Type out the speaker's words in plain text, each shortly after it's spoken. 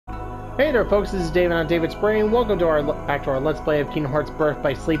Hey there folks, this is David on David's Brain. Welcome to back to our Let's Play of Kingdom Hearts Birth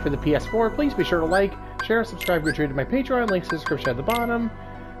by Sleep for the PS4. Please be sure to like, share, subscribe, contribute to my Patreon, links in the description at the bottom.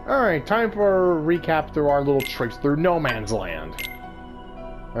 Alright, time for a recap through our little trips through No Man's Land.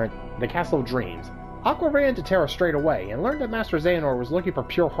 Alright, the Castle of Dreams. Aqua ran to Terra straight away and learned that Master Xehanort was looking for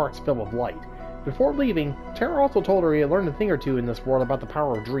pure hearts filled with light. Before leaving, Terra also told her he had learned a thing or two in this world about the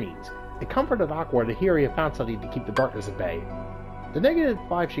power of dreams. It comforted Aqua to hear he had found something to keep the darkness at bay. The negative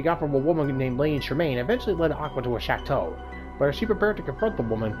vibe she got from a woman named Lady Tremaine eventually led Aqua to a chateau, but as she prepared to confront the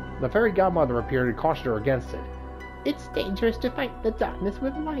woman, the fairy godmother appeared and cautioned her against it. It's dangerous to fight the darkness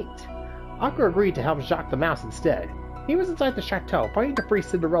with light. Aqua agreed to help Jacques the Mouse instead. He was inside the chateau, fighting to free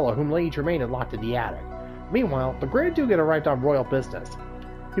Cinderella, whom Lady Tremaine had locked in the attic. Meanwhile, the Grand Duke had arrived on royal business.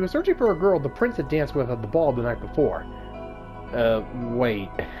 He was searching for a girl the prince had danced with at the ball the night before. Wait.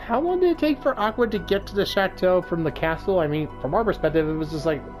 How long did it take for Aqua to get to the chateau from the castle? I mean, from our perspective, it was just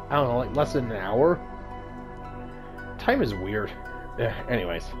like, I don't know, like less than an hour? Time is weird.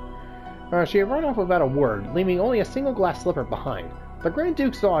 Anyways. She had run off without a word, leaving only a single glass slipper behind. The Grand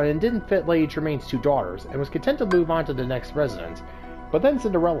Duke saw it and didn't fit Lady Tremaine's two daughters, and was content to move on to the next residence. But then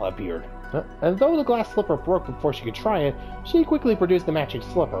Cinderella appeared. And though the glass slipper broke before she could try it, she quickly produced the matching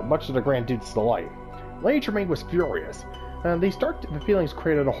slipper, much to the Grand Duke's delight. Lady Tremaine was furious. These dark feelings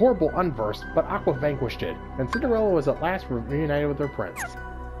created a horrible unverse, but Aqua vanquished it, and Cinderella was at last reunited with her prince.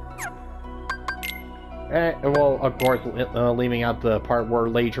 Well, of course, leaving out the part where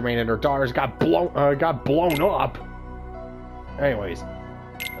Lady Tremaine and her daughters got blown up. Anyways,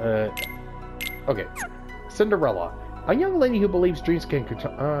 okay, Cinderella, a young lady who believes dreams can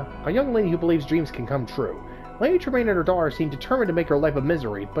come true. Lady Tremaine and her daughters seem determined to make her life a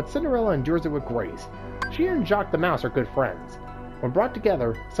misery, but Cinderella endures it with grace. She and Jacques the Mouse are good friends. When brought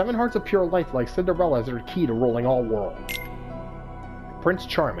together, 7 hearts of pure light like Cinderella is their key to ruling all worlds. Prince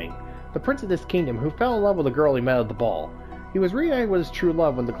Charming, the prince of this kingdom who fell in love with a girl he met at the ball. He was reunited with his true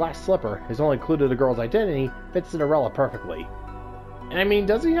love when the glass slipper, his only clue to the girl's identity, fits Cinderella perfectly. I mean,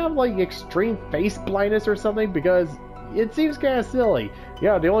 does he have like extreme face blindness or something? Because it seems kind of silly.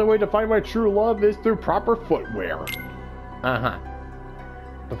 Yeah, the only way to find my true love is through proper footwear. Uh-huh.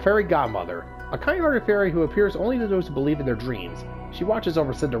 The Fairy Godmother, a kind-hearted fairy who appears only to those who believe in their dreams. She watches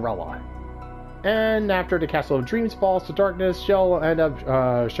over Cinderella. And after the Castle of Dreams falls to darkness, she'll end up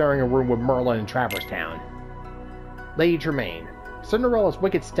sharing a room with Merlin in Traverse Town. Lady Tremaine, Cinderella's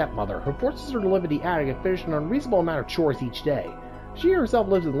wicked stepmother, who forces her to live in the attic and finish an unreasonable amount of chores each day. She herself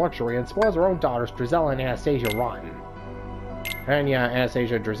lives in luxury and spoils her own daughters, Drizella and Anastasia, rotten. And yeah,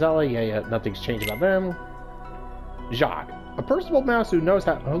 Anastasia and Drizella, yeah, nothing's changed about them. Jacques, a personable mouse who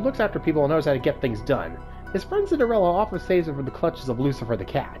looks after people and knows how to get things done. His friend Cinderella often saves him from the clutches of Lucifer the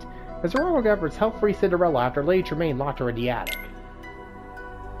cat. His heroic efforts help free Cinderella after Lady Tremaine locked her in the attic.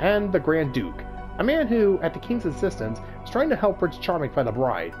 And the Grand Duke, a man who, at the king's insistence, is trying to help Prince Charming find a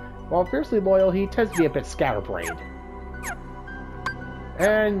bride. While fiercely loyal, he tends to be a bit scatterbrained.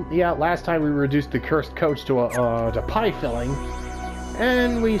 And yeah, last time we reduced the cursed coach to pie filling,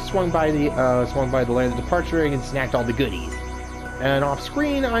 and we swung by the land of departure and snacked all the goodies. And off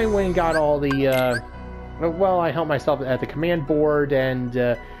screen, I went and got all the well, I helped myself at the command board and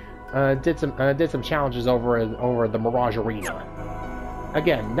did some challenges over the Mirage Arena.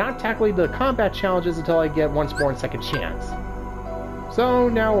 Again, not tackling the combat challenges until I get once more and second chance. So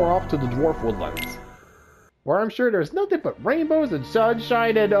now we're off to the Dwarf Woodlands, where I'm sure there's nothing but rainbows and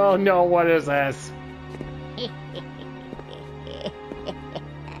sunshine and oh no, what is this?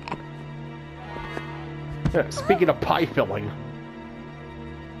 Speaking of pie filling.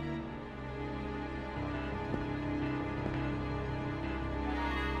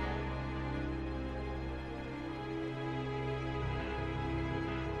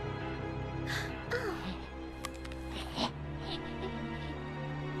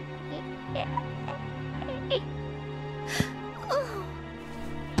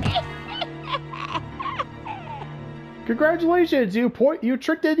 Congratulations, you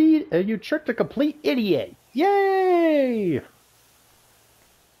tricked a complete idiot. Yay!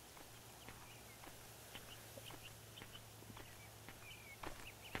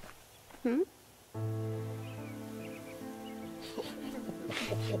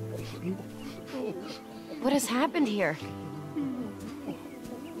 What has happened here?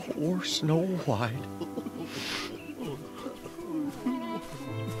 Poor Snow White.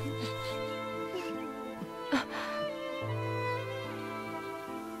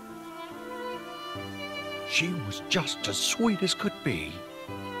 She was just as sweet as could be.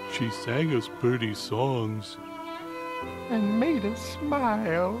 She sang us pretty songs. And made us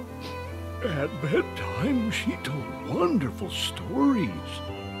smile. At bedtime, she told wonderful stories.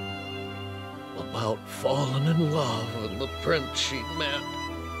 about falling in love with the prince she'd met.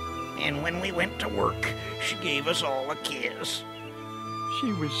 And when we went to work, she gave us all a kiss.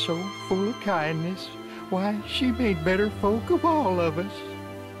 She was so full of kindness. Why, she made better folk of all of us.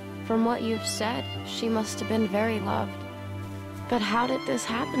 From what you've said, she must have been very loved. But how did this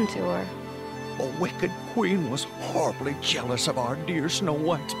happen to her? The wicked queen was horribly jealous of our dear Snow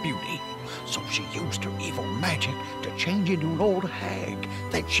White's beauty, so she used her evil magic to change into an old hag.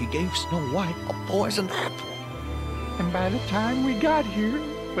 Then she gave Snow White a poisoned apple. And by the time we got here,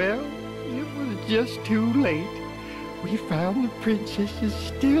 well, it was just too late. We found the princess as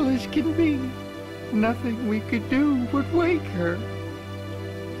still as can be. Nothing we could do would wake her.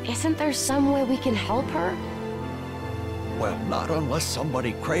 Isn't there some way we can help her? Well, not unless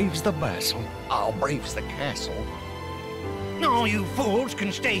somebody craves the basil. I'll braves the castle. No, you fools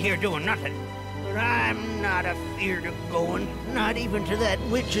can stay here doing nothing. But I'm not afeard of going, not even to that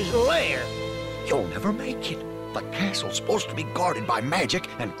witch's lair. You'll never make it. The castle's supposed to be guarded by magic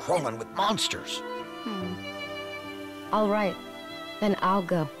and crawling with monsters. All right, then I'll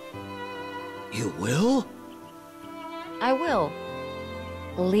go. You will? I will.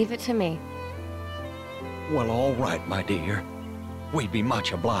 Leave it to me. Well, all right, my dear. We'd be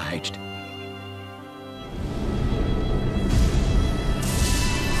much obliged.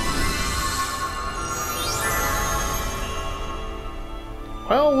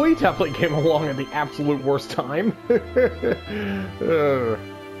 Well, we definitely came along at the absolute worst time.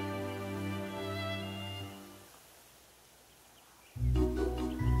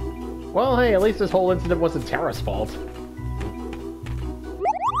 Well, hey, at least this whole incident wasn't Terra's fault.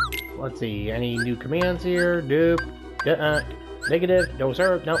 Let's see, any new commands here? Nope. Negative. No,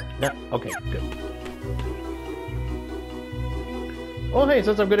 sir. No. Okay, good. Well, hey,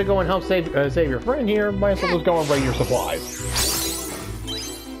 since I'm gonna go and help save your friend here, might as well just go and raid your supplies.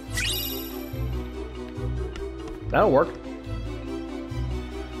 That'll work.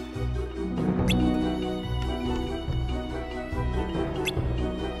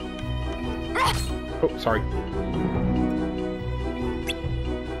 Oh, sorry.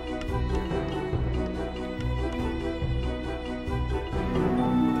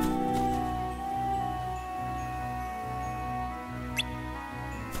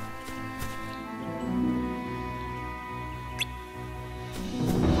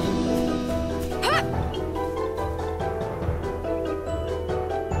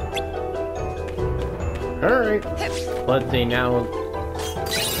 Alright. Let's see now.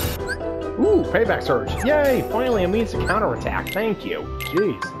 Ooh, payback surge. Yay! Finally a means to counterattack. Thank you.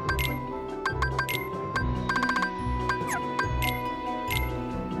 Jeez.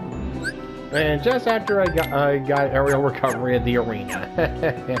 And just after I got aerial recovery at the arena.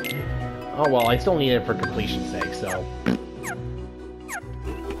 Oh well, I still need it for completion's sake, so.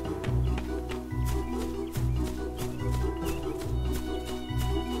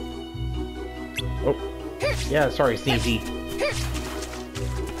 Oh. Yeah, sorry, CZ.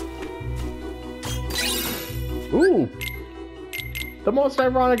 Ooh! The most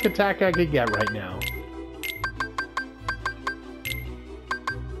ironic attack I could get right now.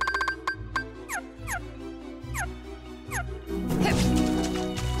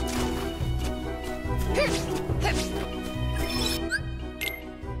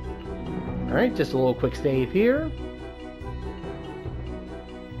 Alright, just a little quick save here.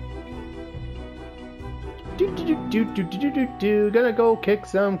 Gonna go kick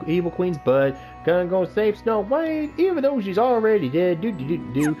some evil queen's butt. Gonna go save Snow White, even though she's already dead.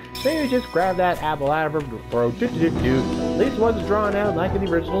 Maybe just grab that apple out of her throat. At least it wasn't drawn out like in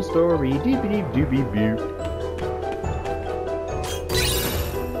the original story.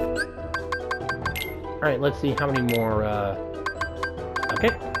 Alright, let's see how many more,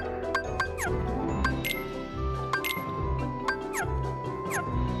 okay.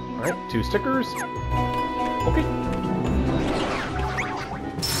 Alright, 2 stickers. Okay.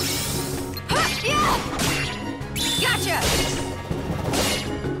 Gotcha!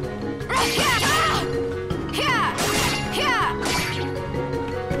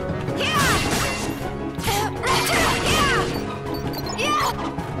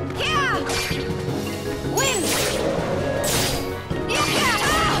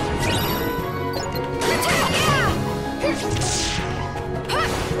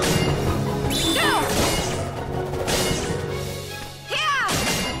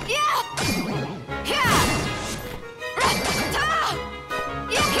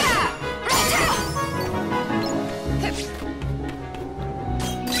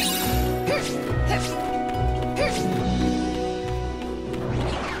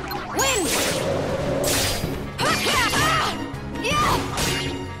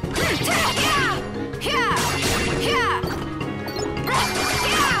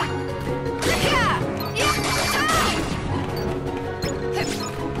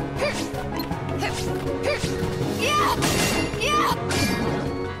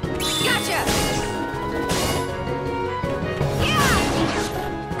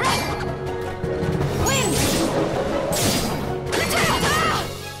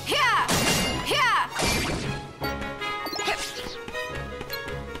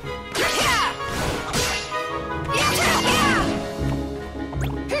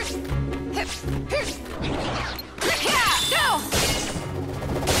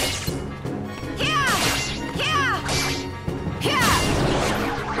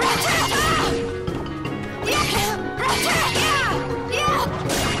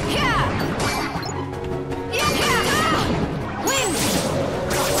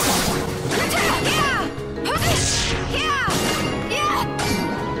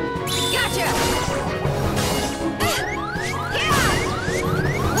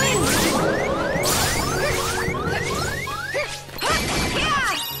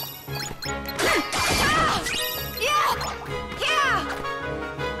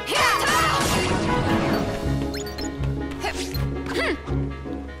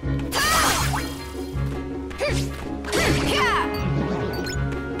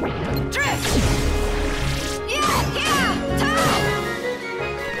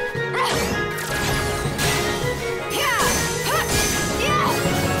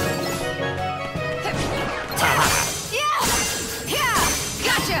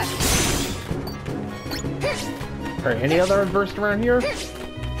 Alright, any other adversity around here? Yeah!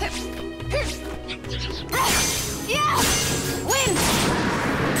 Win!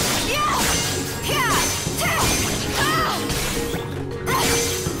 Yeah! Yeah!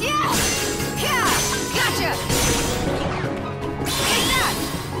 Yeah! Yeah! Gotcha! Take that!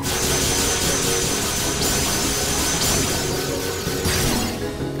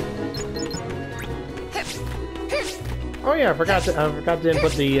 Oh yeah, I forgot to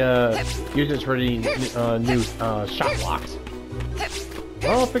input the uses for the new shot blocks.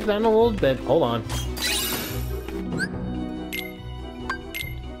 Well, I'll fix that in a little bit. Hold on.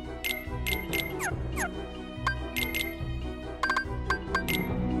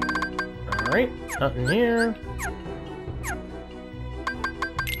 Alright, nothing here.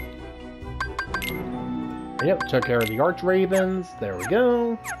 Yep, took care of the Arch Ravens. There we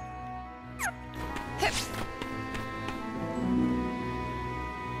go.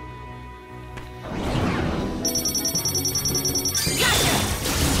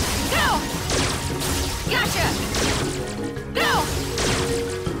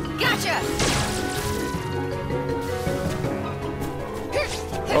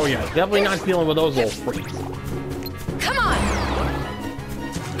 Oh yeah, definitely not dealing with those little freaks. Come on!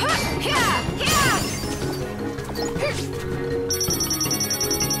 Yeah! Yeah!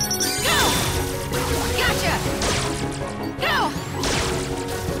 Go! Gotcha! Go!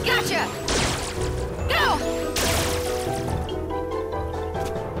 Gotcha! Go!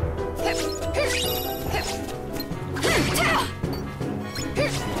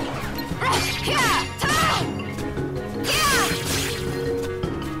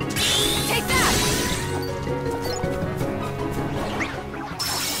 Take that!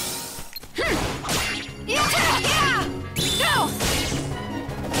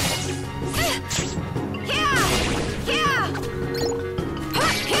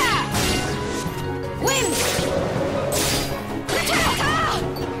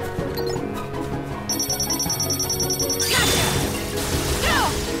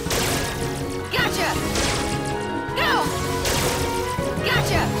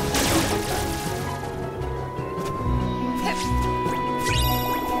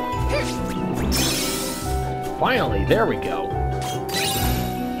 Finally, there we go. Take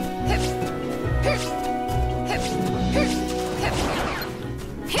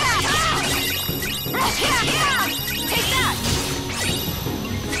that!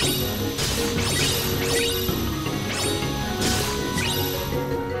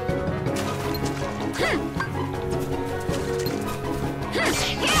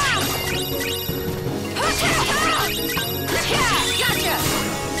 Gotcha!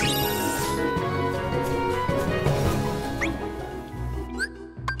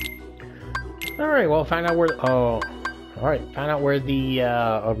 Alright, well, find out where... Oh... Alright, find out where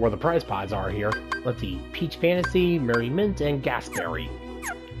the prize pods are here. Let's see. Peach Fantasy, Merry Mint, and Gasberry.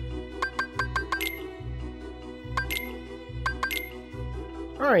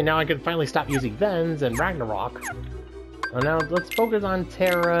 Alright, now I can finally stop using Vens and Ragnarok. Now, let's focus on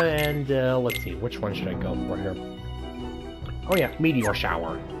Terra and, let's see, which one should I go for here? Oh yeah, Meteor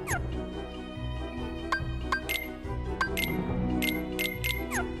Shower.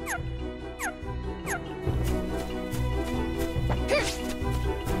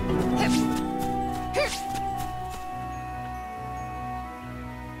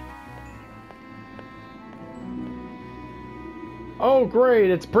 Oh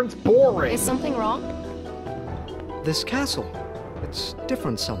great, it's Prince Boring! Is something wrong? This castle, it's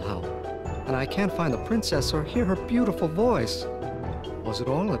different somehow. And I can't find the princess or hear her beautiful voice. Was it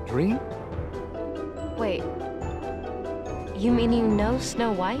all a dream? Wait. You mean you know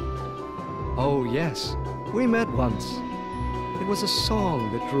Snow White? Oh yes, we met once. It was a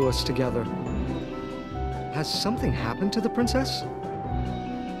song that drew us together. Has something happened to the princess?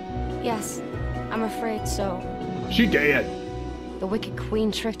 Yes, I'm afraid so. She dead! The Wicked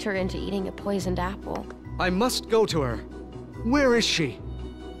Queen tricked her into eating a poisoned apple. I must go to her. Where is she?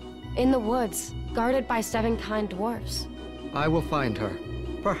 In the woods, guarded by 7 kind dwarfs. I will find her.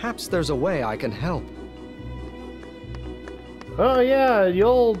 Perhaps there's a way I can help. Oh yeah,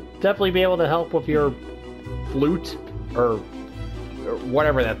 you'll definitely be able to help with your flute, or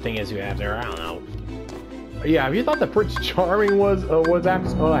whatever that thing is you have there, I don't know. Yeah, if you thought the Prince Charming had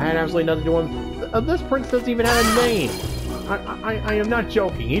absolutely nothing to do with this prince doesn't even have a name. I am not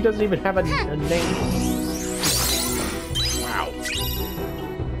joking. He doesn't even have a name. Wow.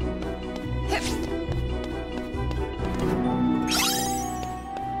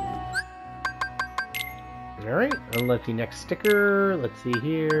 Alright, unlock the next sticker. Let's see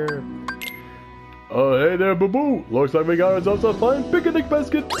here. Oh, hey there, boo-boo. Looks like we got ourselves a fine picnic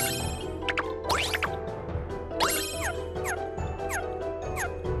basket.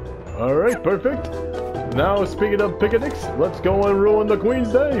 Alright, perfect. Now, speaking of picnics, let's go and ruin the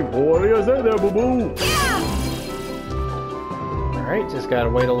Queen's Day. What do you say there, boo-boo? Yeah! Alright, just gotta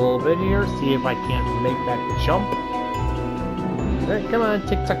wait a little bit here, see if I can't make that jump. Alright, come on,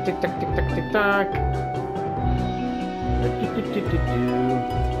 tick-tock, tick-tock, tick-tock, tick-tock.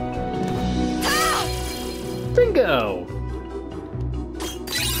 Bingo!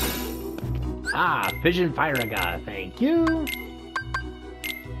 Ah, Fission Fire God, thank you.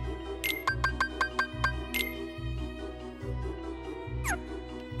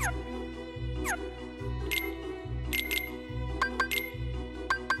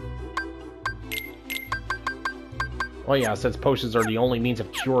 Oh yeah, since potions are the only means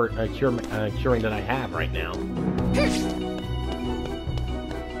of curing that I have right now.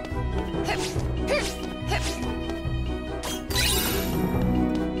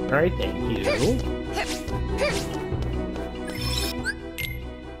 Alright, thank you.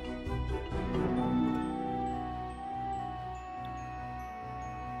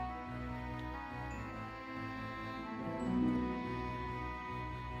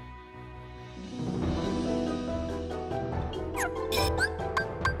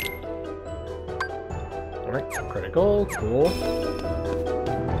 Alright, critical, cool.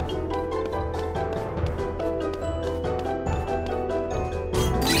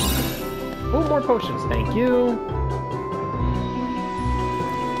 Oh, more potions, thank you.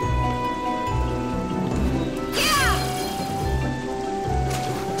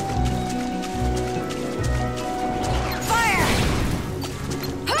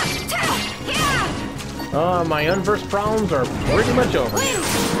 My unversed problems are pretty much over.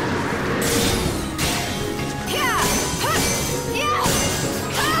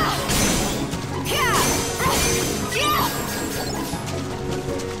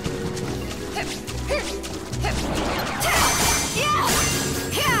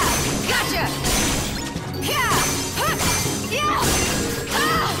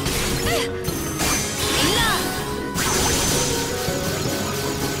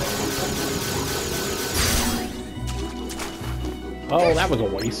 Oh, that was a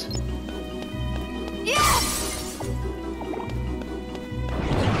waste.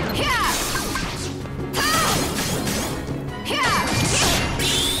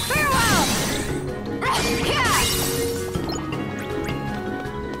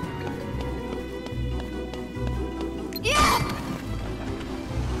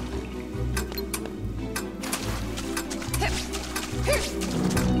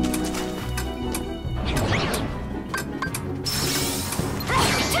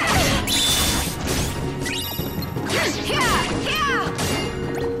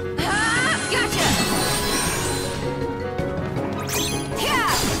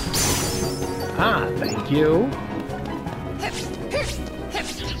 Ah, thank you.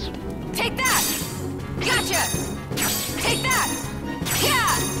 Take that! Gotcha! Take that!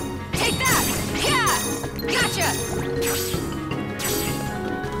 Yeah! Take that! Yeah! Gotcha!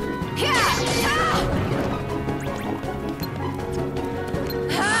 Yeah! Ah!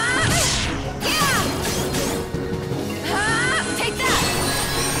 Yeah! Take that!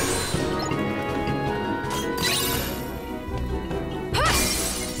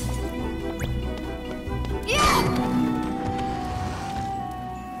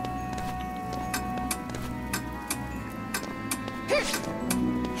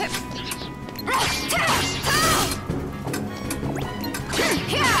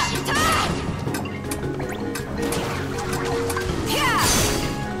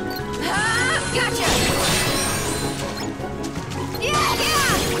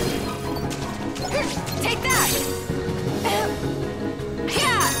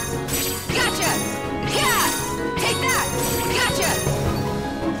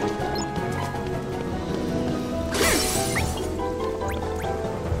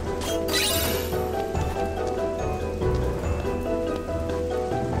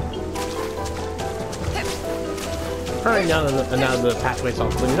 Alright, now that the pathway's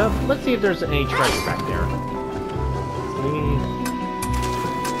all cleaned up, let's see if there's any treasure back there.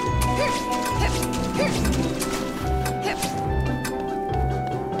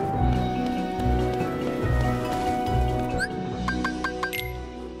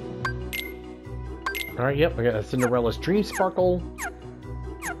 Alright, yep, I got a Cinderella's Dream Sparkle.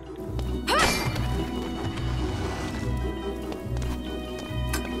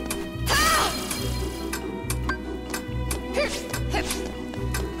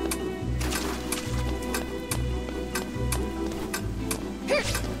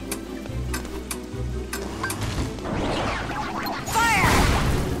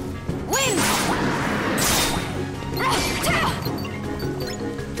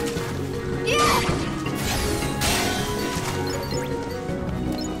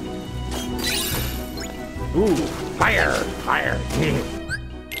 Ooh, fire! Fire!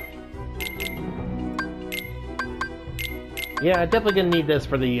 Yeah, definitely gonna need this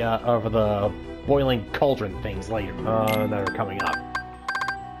for the boiling cauldron things later that are coming up.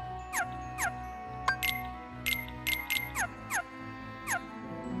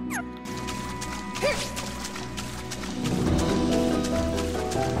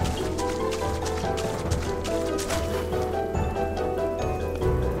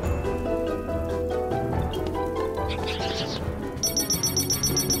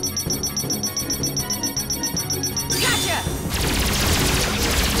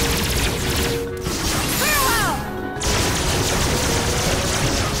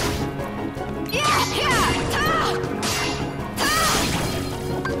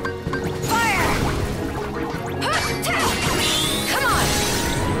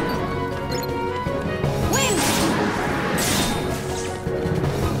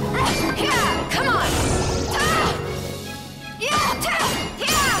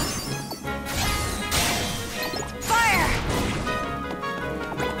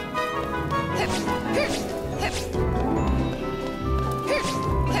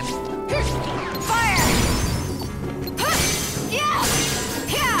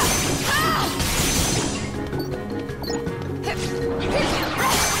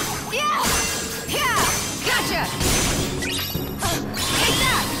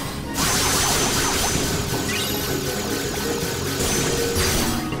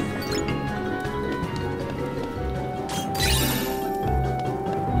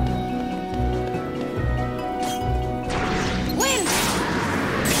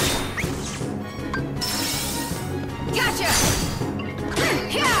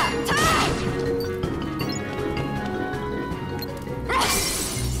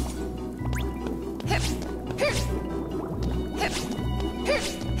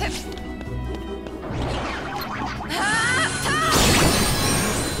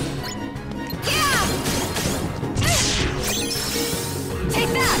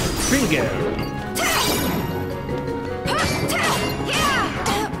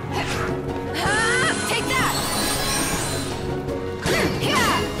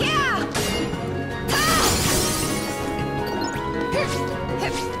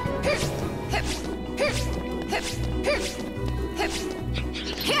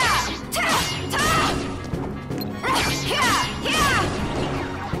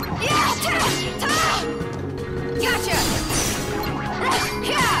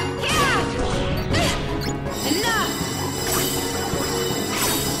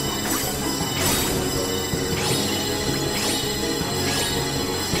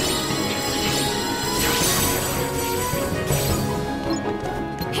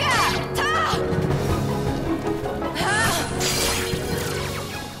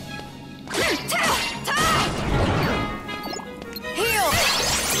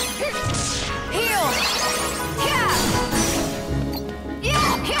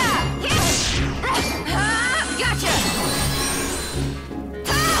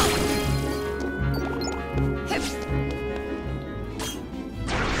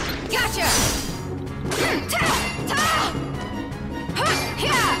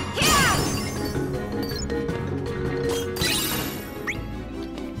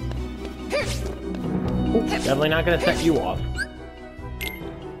 Definitely not going to set you off.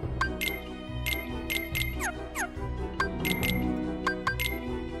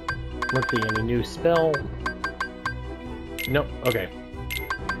 Let's see, any new spell? Nope, okay.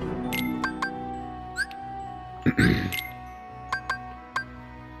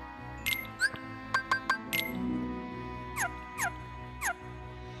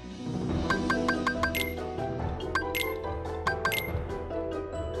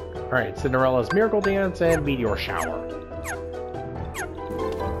 Alright, Cinderella's Miracle Dance and Meteor Shower.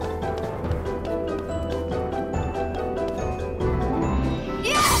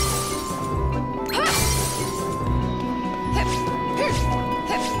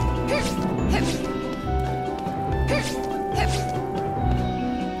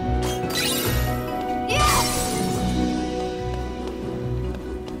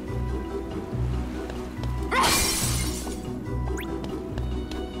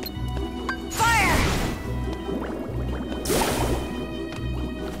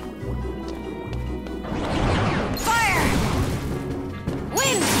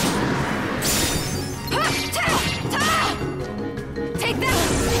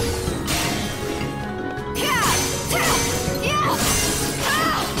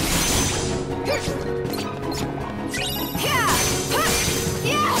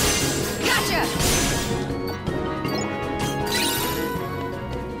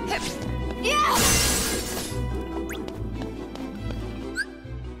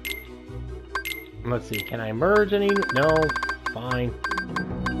 Let's see, can I merge any? No. Fine.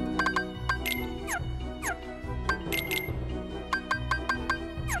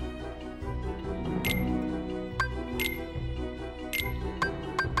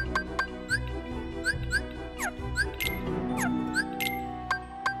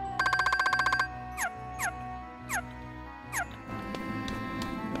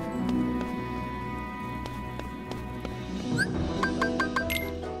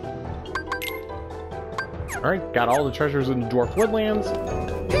 Alright, got all the treasures in the Dwarf Woodlands.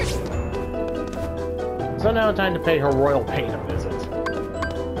 So now time to pay her royal pain a visit.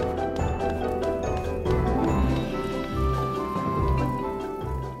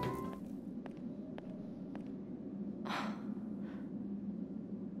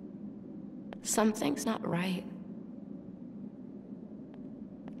 Something's not right.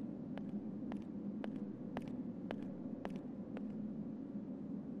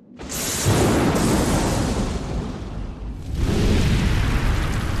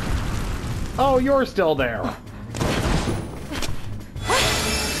 Oh, you're still there.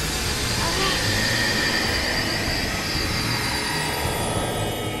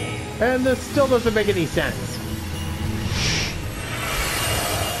 And this still doesn't make any sense.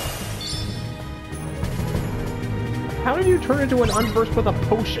 How did you turn into an unversed with a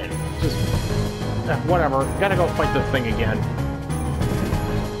potion? Just... whatever. Gotta go fight this thing again.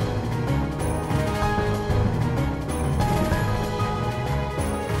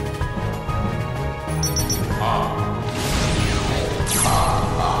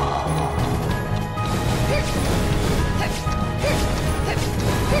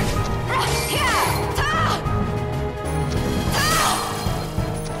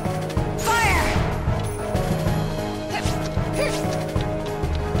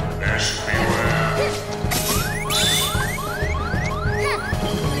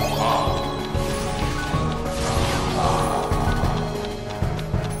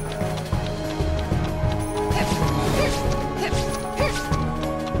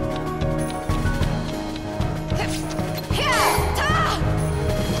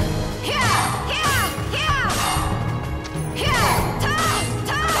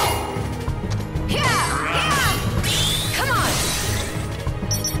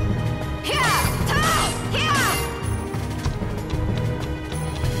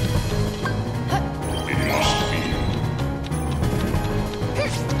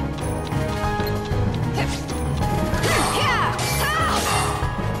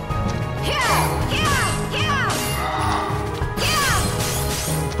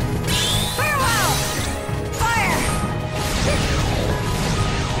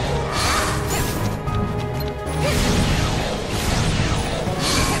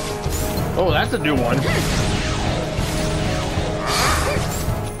 Oh, that's a new one.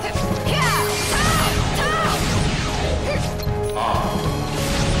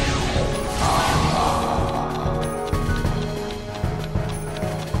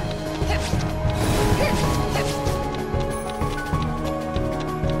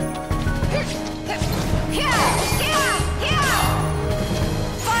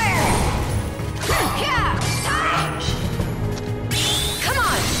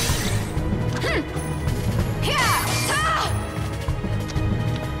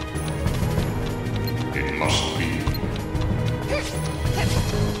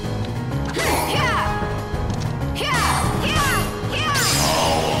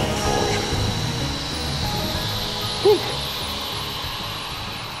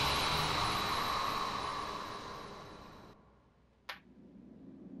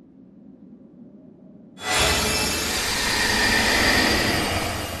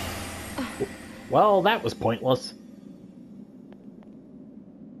 Well, that was pointless.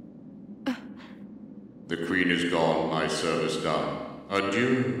 The queen is gone, my service done.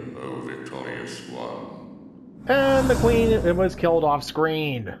 Adieu, O victorious one. And the queen was killed off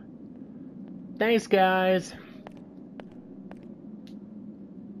screen. Thanks, guys.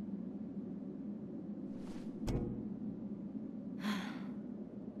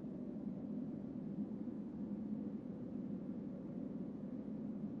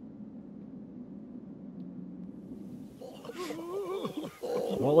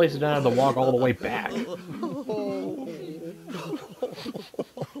 Well, at least I don't have to walk all the way back.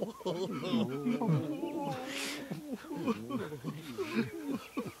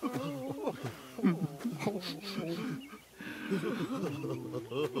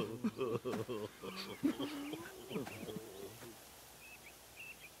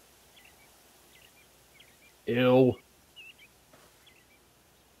 Ew.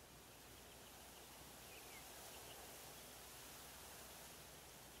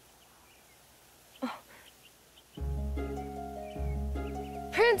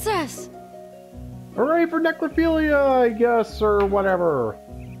 princess! Hooray for necrophilia, I guess, or whatever.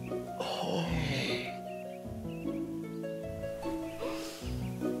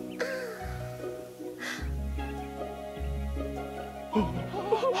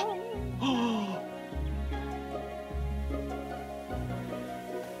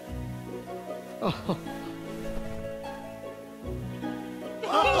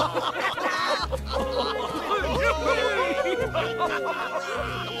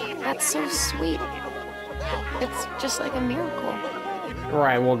 That's so sweet. It's just like a miracle.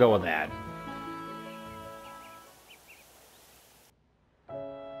 Right, we'll go with that.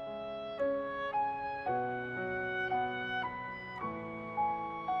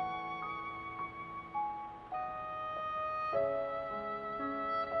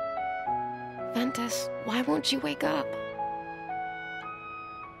 Ventus, why won't you wake up?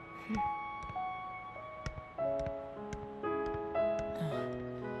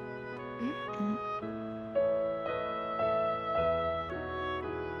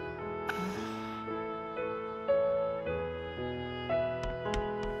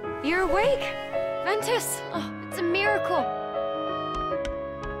 You're awake! Ventus! Oh, it's a miracle!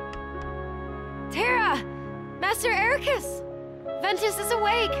 Terra! Master Ericus! Ventus is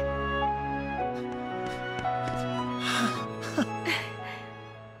awake!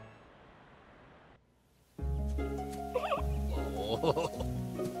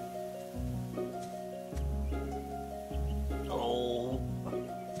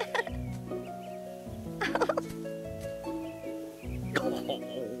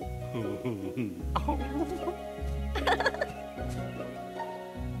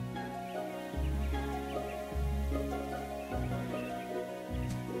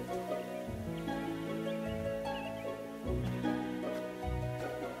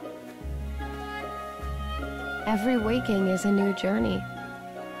 Every waking is a new journey.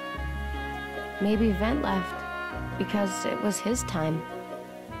 Maybe Vent left because it was his time.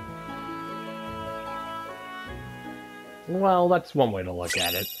 Well, that's one way to look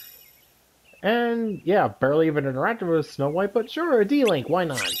at it. And, yeah, barely even interacted with Snow White, but sure, a D-Link, why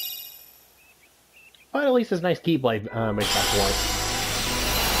not? But at least his nice Keyblade makes up for it.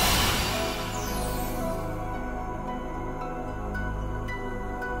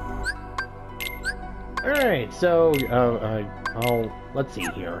 Alright, so, let's see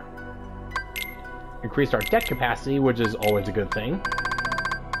here. Increased our deck capacity, which is always a good thing.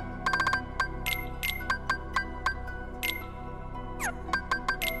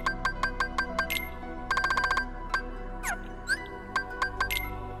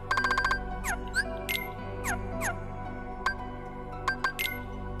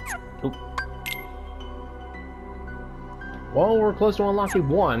 Oop. Well, we're close to unlocking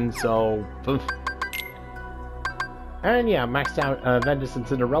one, so... Oof. And yeah, maxed out Ventus and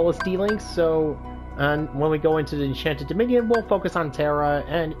Cinderella's D-Links, so when we go into the Enchanted Dominion, we'll focus on Terra,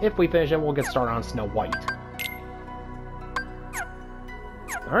 and if we finish it, we'll get started on Snow White.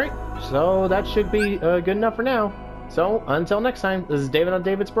 Alright, so that should be good enough for now. So, until next time, this is David on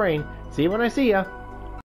David's Brain. See you when I see ya.